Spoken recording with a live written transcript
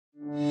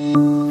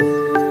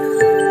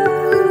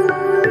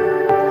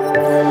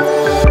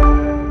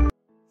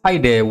Hi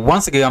there,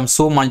 once again I'm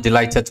so much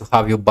delighted to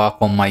have you back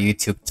on my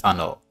YouTube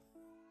channel.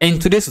 In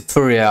today's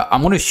tutorial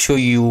I'm going to show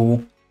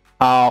you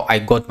how I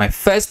got my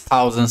first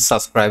 1,000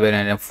 subscribers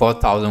and then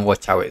 4,000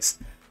 watch hours,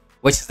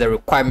 which is the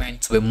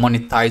requirement to be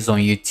monetized on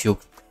YouTube.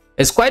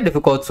 It's quite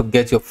difficult to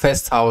get your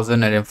first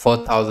 1,000 and then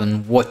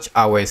 4,000 watch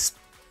hours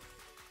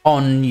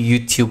on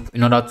YouTube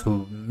in order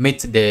to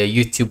meet the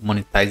YouTube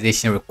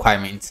monetization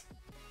requirement.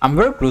 I'm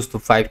very close to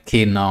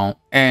 5k now,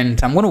 and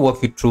I'm going to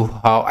walk you through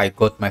how I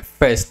got my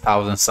first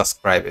 1,000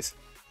 subscribers.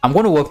 I'm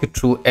going to walk you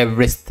through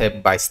every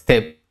step by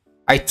step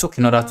I took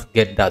in order to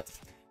get that.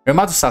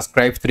 Remember to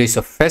subscribe if today is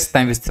your first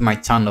time visiting my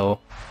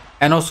channel,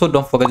 and also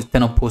don't forget to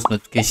turn on post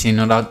notification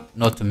in order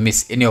not to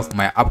miss any of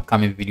my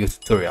upcoming video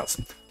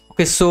tutorials.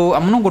 Okay, so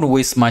I'm not going to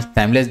waste much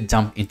time. Let's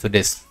jump into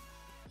this.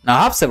 Now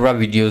I have several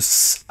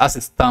videos. As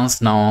it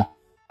stands now,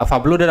 I've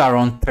uploaded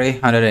around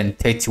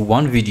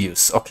 331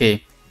 videos.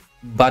 Okay,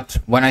 but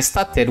when I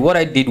started, what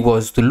I did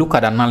was to look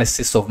at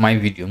analysis of my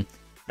video.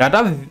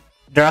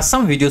 There are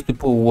some videos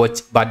people watch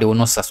but they will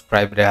not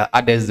subscribe. There are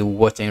others they will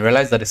watch and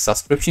realize that the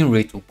subscription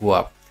rate will go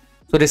up.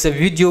 So there's a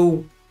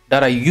video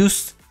that I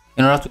used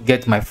in order to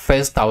get my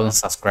first 1,000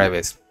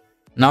 subscribers.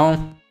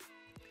 Now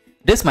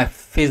this is my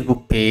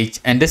Facebook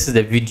page and this is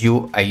the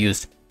video I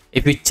used.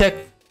 If you check,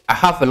 I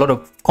have a lot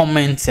of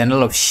comments and a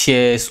lot of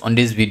shares on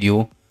this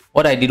video.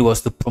 What I did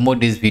was to promote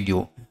this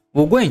video.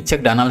 We'll go and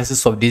check the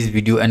analysis of this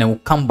video and then we'll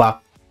come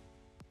back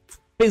to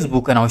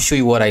Facebook and I'll show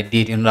you what I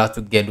did in order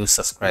to get those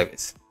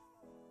subscribers.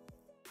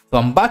 So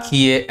I'm back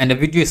here and the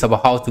video is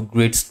about how to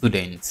grade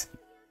students.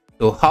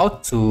 So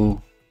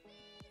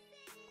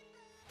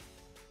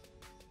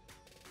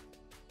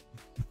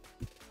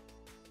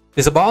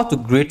it's about how to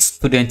grade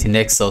student in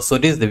Excel. So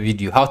this is the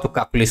video, how to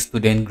calculate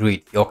student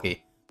grade.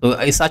 Okay, so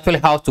it's actually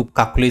how to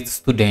calculate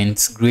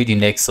students grade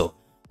in Excel.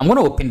 I'm going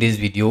to open this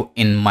video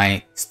in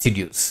my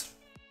studios.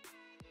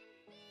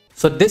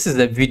 So this is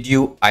the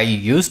video I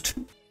used.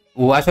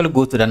 We'll actually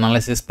go to the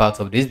analysis part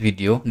of this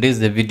video. This is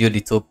the video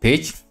detail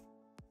page.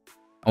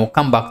 And we'll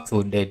come back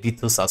to the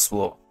details as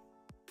well.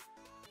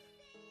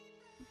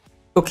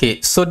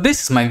 Okay, so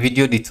this is my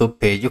video detail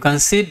page. You can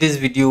see this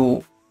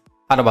video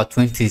had about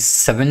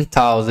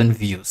 27,000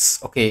 views.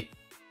 Okay,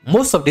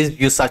 most of these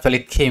views actually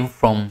came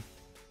from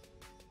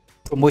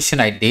promotion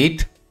I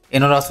did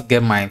in order to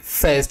get my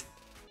first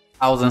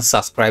 1,000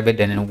 subscribers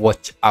and in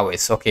watch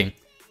hours. Okay,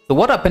 so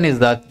what happened is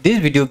that this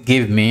video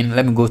gave me,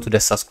 let me go to the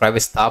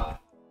subscribers tab.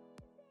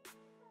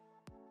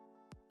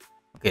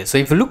 Okay, so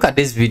if you look at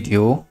this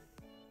video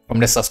from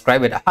the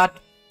subscribers, I had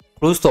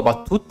close to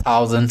about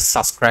 2,000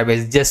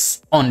 subscribers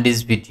just on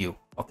this video.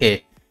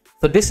 Okay,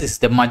 so this is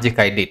the magic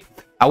I did.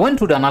 I went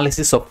through the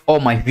analysis of all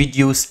my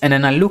videos and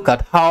then I look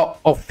at how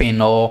often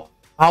or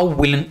how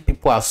willing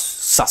people are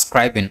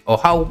subscribing or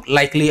how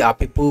likely are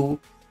people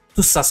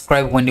to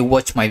subscribe when they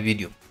watch my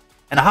video.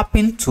 And I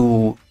happened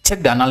to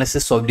check the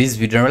analysis of this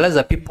video and realize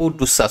that people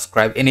do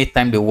subscribe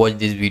anytime they watch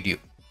this video.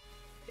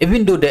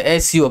 Even though the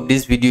SEO of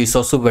this video is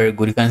also very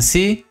good, you can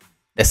see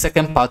the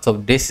second part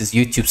of this is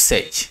YouTube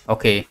search.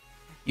 Okay,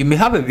 you may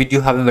have a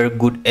video having very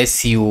good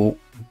SEO,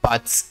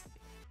 but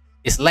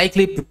it's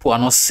likely people are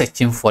not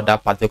searching for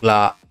that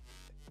particular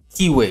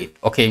keyword.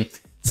 Okay,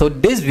 so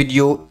this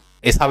video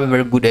is having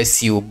very good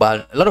SEO,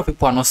 but a lot of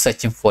people are not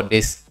searching for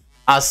this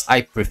as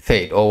I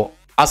preferred or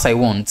as I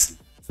want.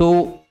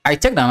 So I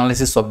checked the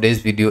analysis of this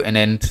video, and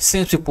then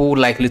since people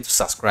likely to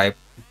subscribe,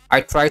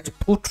 I try to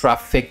put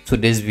traffic to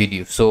this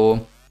video.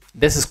 So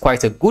this is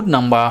quite a good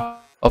number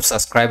of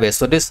subscribers.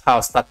 So this is how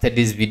I started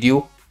this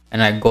video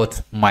and I got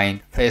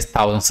my first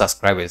 1,000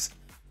 subscribers.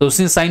 So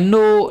since I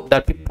know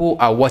that people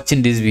are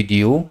watching this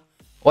video,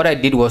 what I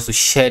did was to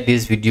share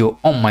this video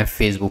on my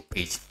Facebook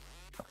page.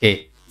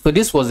 Okay, so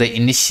this was the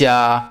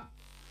initial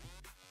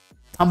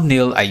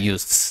thumbnail I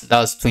used.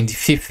 That was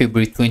 25th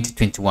February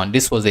 2021.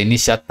 This was the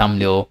initial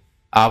thumbnail.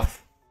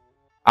 I've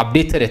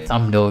updated the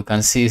thumbnail. You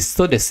can see it's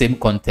still the same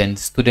content,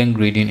 student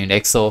grading in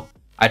Excel.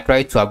 I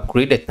tried to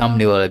upgrade the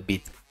thumbnail a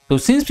bit. So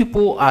since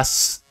people are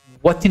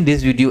watching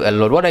this video a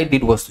lot, what I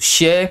did was to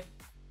share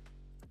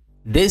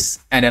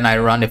this and then I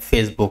ran a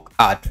Facebook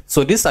ad.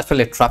 So this is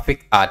actually a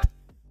traffic ad.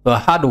 So I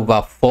had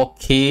over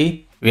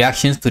 4k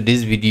reactions to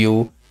this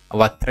video,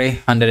 about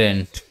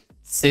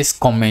 306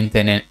 comments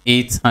and then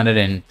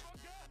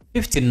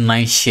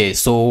 859 shares.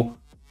 So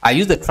I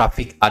used the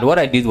traffic ad. What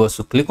I did was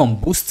to click on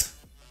boost.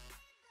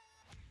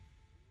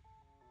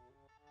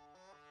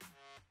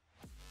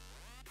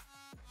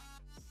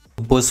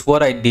 But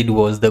what I did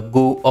was the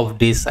goal of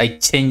this, I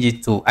changed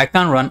it to, I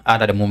can't run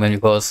ad at the moment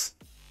because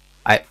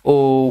I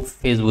owe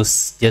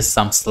Facebook just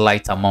some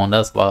slight amount.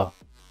 That's about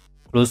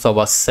close to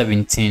about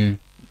 $17.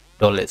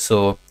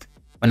 So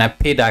when I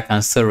pay that, I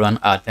can still run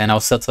ad and I'll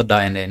settle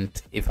that, and then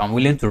if I'm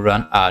willing to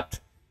run ad,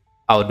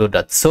 I'll do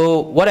that. So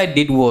what I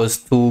did was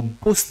to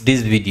boost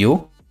this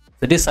video.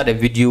 So this is how the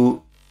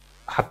video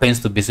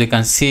happens to be. So you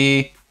can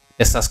see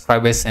the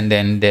subscribers and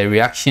then the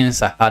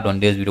reactions I had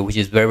on this video, which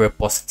is very, very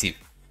positive.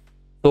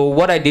 So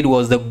what I did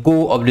was the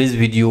goal of this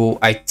video,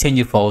 I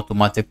changed it from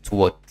automatic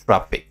to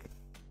traffic.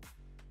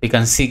 You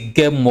can see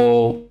get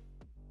more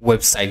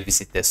website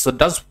visitors. So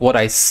that's what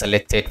I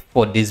selected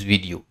for this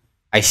video.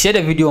 I shared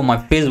a video on my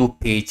Facebook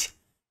page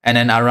and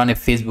then I ran a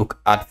Facebook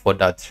ad for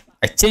that.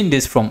 I changed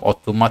this from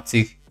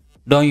automatic,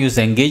 don't use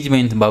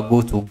engagement, but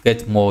go to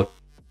get more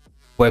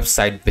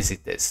website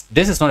visitors.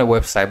 This is not a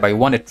website, but you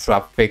want a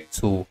traffic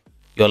to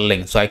your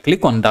link. So I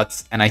click on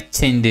that and I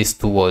change this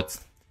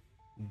towards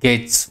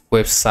get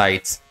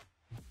website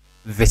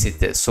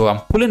visitors. So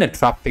I'm pulling the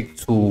traffic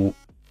to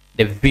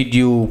the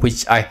video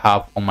which I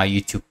have on my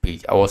YouTube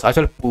page. I was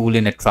actually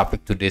pulling the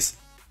traffic to this.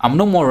 I'm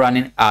no more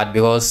running ad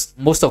because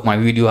most of my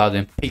video has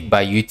been picked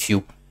by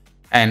YouTube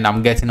and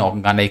I'm getting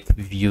organic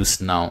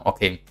views now.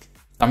 Okay,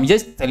 so I'm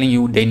just telling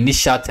you the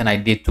initial thing I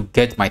did to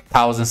get my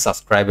 1,000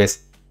 subscribers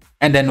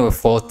and then with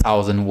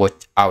 4,000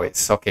 watch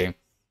hours. Okay,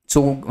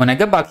 so when I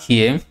get back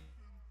here,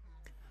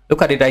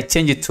 look at it, I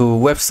change it to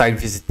website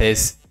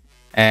visitors,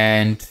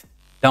 and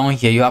down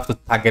here you have to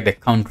target the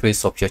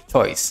countries of your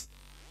choice.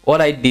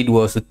 What I did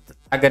was to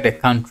target the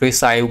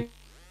countries I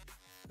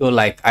feel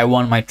like I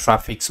want my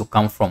traffic to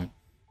come from.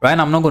 Right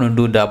now I'm not going to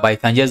do that, but I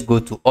can just go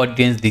to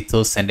audience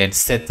details and then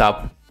set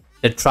up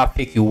the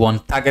traffic you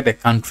want, target the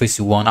countries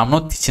you want. I'm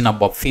not teaching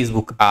about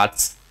Facebook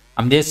ads,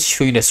 I'm just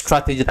showing the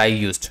strategy that I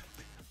used.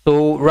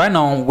 So right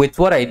now with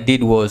what I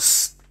did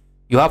was,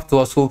 you have to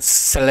also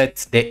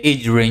select the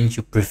age range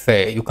you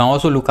prefer. You can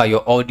also look at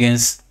your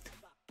audience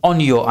on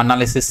your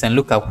analysis and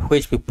look at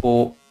which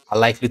people are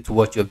likely to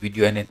watch your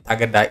video and then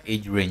target that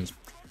age range.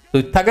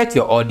 So target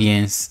your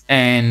audience,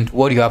 and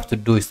what you have to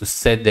do is to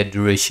set the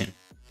duration.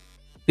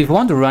 If you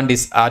want to run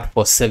this ad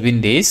for 7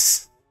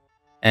 days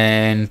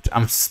and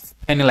I'm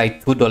spending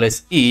like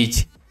 $2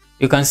 each,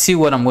 you can see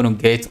what I'm going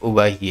to get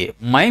over here.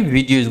 My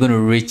video is going to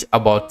reach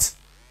about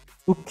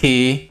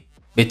 2k,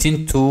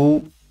 between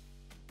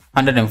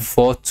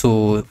 204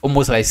 to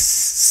almost like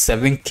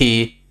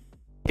 7k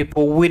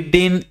people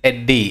within a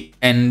day,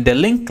 and the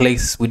link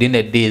clicks within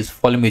a day is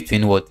falling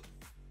between what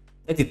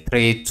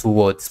 33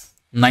 towards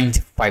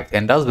 95,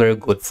 and that's very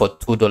good for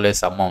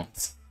 $2 a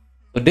month.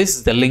 So this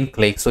is the link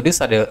click. So these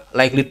are the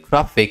likely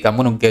traffic I'm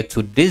going to get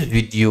to this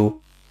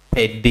video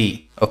per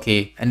day.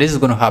 Okay, and this is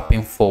going to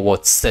happen for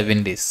what,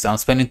 7 days. So I'm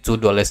spending $2.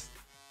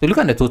 So look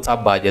at the total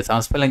budget,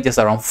 I'm spending just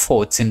around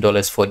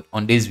 $14 for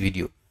on this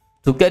video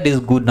to get this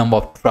good number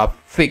of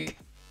traffic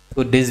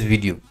to this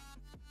video.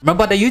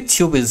 Remember that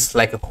YouTube is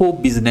like a whole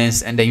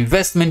business, and the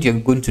investment you're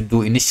going to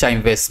do, initial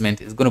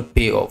investment, is going to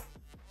pay off.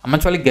 I'm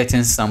actually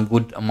getting some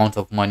good amount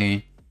of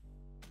money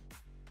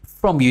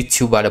from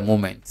YouTube at the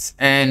moment,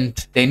 and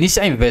the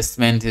initial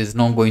investment is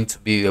not going to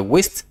be a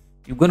waste.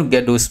 You're going to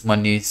get those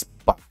monies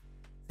back.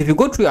 If you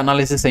go through your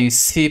analysis and you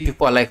see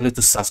people are likely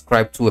to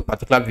subscribe to a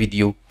particular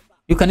video,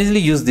 you can easily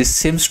use the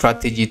same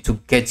strategy to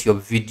get your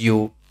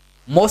video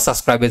more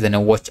subscribers and a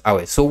watch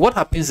hours. So what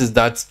happens is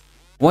that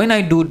when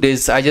I do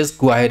this, I just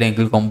go ahead and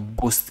click on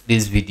boost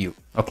this video.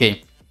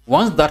 Okay,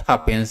 once that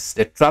happens,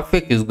 the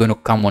traffic is going to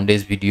come on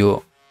this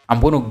video. I'm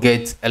going to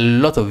get a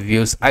lot of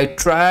views. I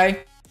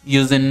try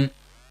using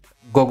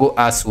Google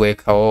Ads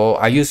work,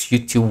 or I use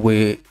YouTube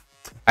where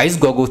I use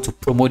Google to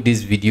promote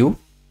this video.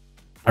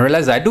 I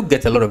realize I do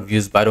get a lot of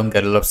views, but I don't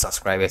get a lot of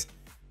subscribers.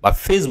 But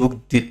Facebook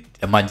did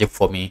the magic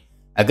for me.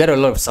 I get a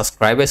lot of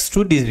subscribers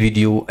through this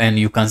video, and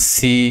you can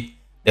see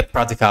the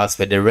practical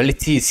aspect. The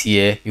reality is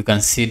here. You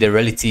can see the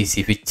reality is,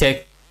 if you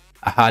check,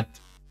 I had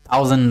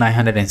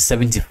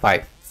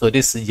 1,975. So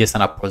this is just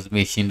an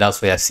approximation.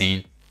 That's why you're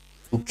seeing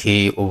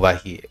 2k over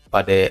here,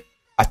 but the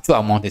actual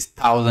amount is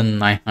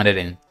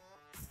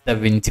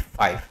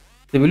 1,975.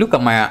 So if we look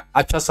at my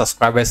actual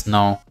subscribers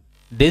now,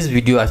 this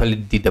video actually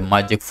did the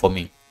magic for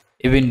me,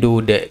 even though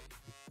the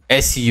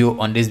SEO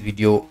on this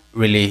video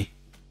really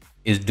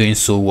is doing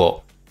so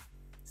well.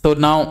 So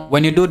now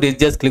when you do this,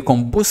 just click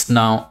on boost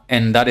now,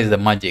 and that is the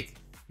magic.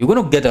 You're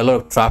going to get a lot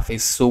of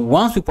traffic. So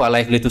once people are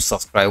likely to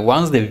subscribe,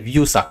 once the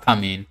views are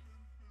coming,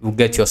 you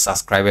get your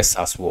subscribers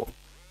as well.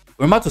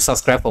 Remember to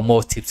subscribe for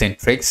more tips and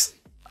tricks.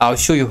 I'll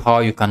show you how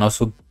you can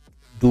also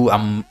do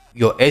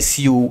your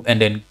SEO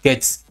and then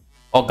get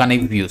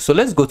organic views. So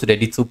let's go to the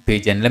detail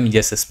page and let me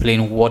just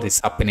explain what is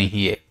happening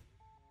here.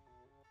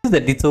 This is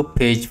the detail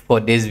page for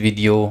this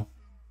video. You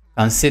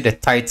can see the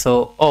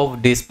title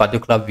of this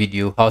particular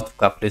video, how to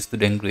calculate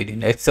student grade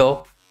in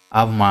Excel. I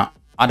have my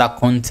other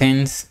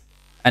contents,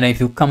 and if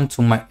you come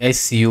to my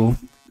SEO,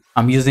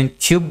 I'm using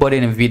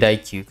TubeBuddy and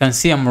vidIQ. You can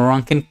see I'm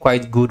ranking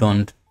quite good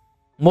on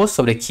most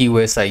of the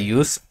keywords I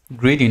use.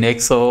 Grade in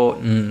Excel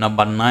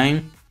number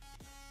 9,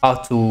 how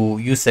to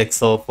use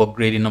Excel for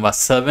grading number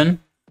 7,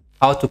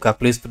 how to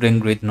calculate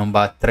student grade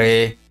number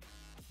 3,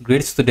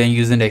 grade student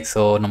using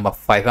Excel number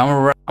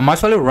 5. I'm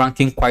actually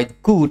ranking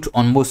quite good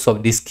on most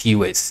of these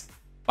keywords,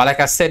 but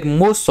like I said,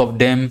 most of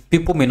them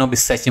people may not be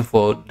searching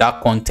for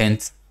that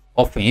content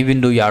often,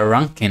 even though you are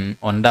ranking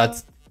on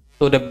that.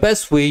 So the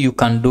best way you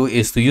can do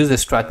is to use the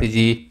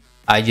strategy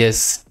I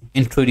just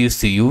introduced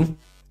to you.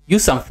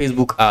 Use some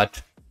Facebook ad,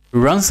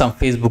 run some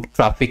Facebook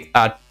traffic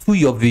ad to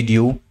your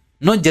video,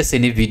 not just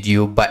any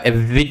video, but a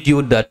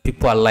video that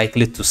people are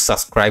likely to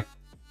subscribe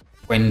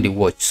when they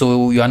watch.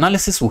 So your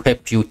analysis will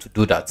help you to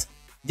do that.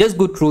 Just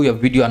go through your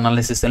video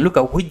analysis and look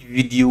at which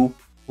video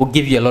will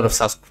give you a lot of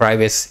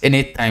subscribers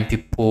anytime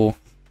people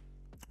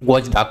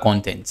watch that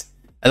content.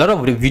 A lot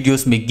of the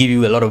videos may give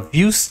you a lot of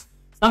views.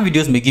 Some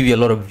videos may give you a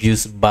lot of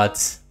views,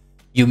 but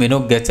you may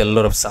not get a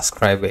lot of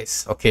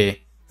subscribers.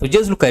 Okay, so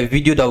just look at a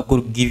video that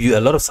will give you a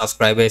lot of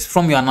subscribers.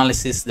 From your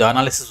analysis, the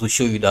analysis will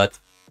show you that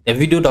the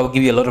video that will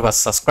give you a lot of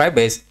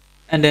subscribers,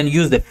 and then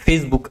use the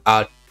Facebook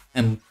ad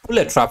and pull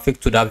a traffic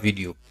to that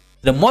video.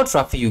 The more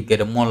traffic you get,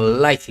 the more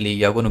likely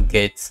you are going to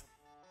get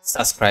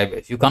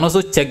subscribers. You can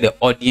also check the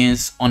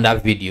audience on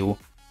that video.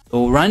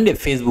 So run the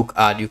Facebook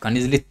ad, you can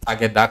easily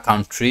target that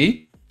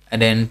country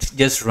and then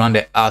just run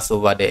the ads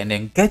over there and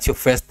then get your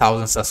first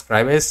 1,000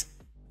 subscribers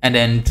and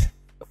then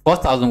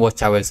 4,000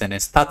 watch hours and then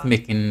start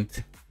making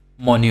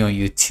money on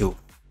YouTube.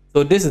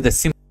 So this is the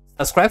simple.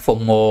 Subscribe for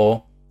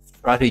more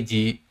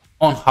strategy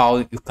on how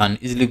you can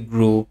easily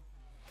grow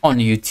on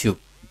YouTube.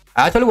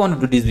 I actually want to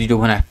do this video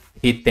when I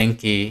hit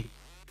 10K,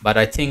 but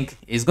I think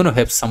it's going to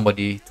help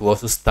somebody to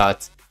also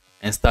start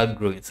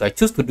growing. So I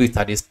choose to do it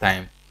at this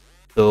time.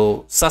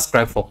 So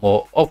subscribe for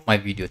more of my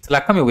video. Till I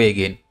come your way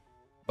again.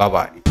 Bye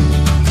bye.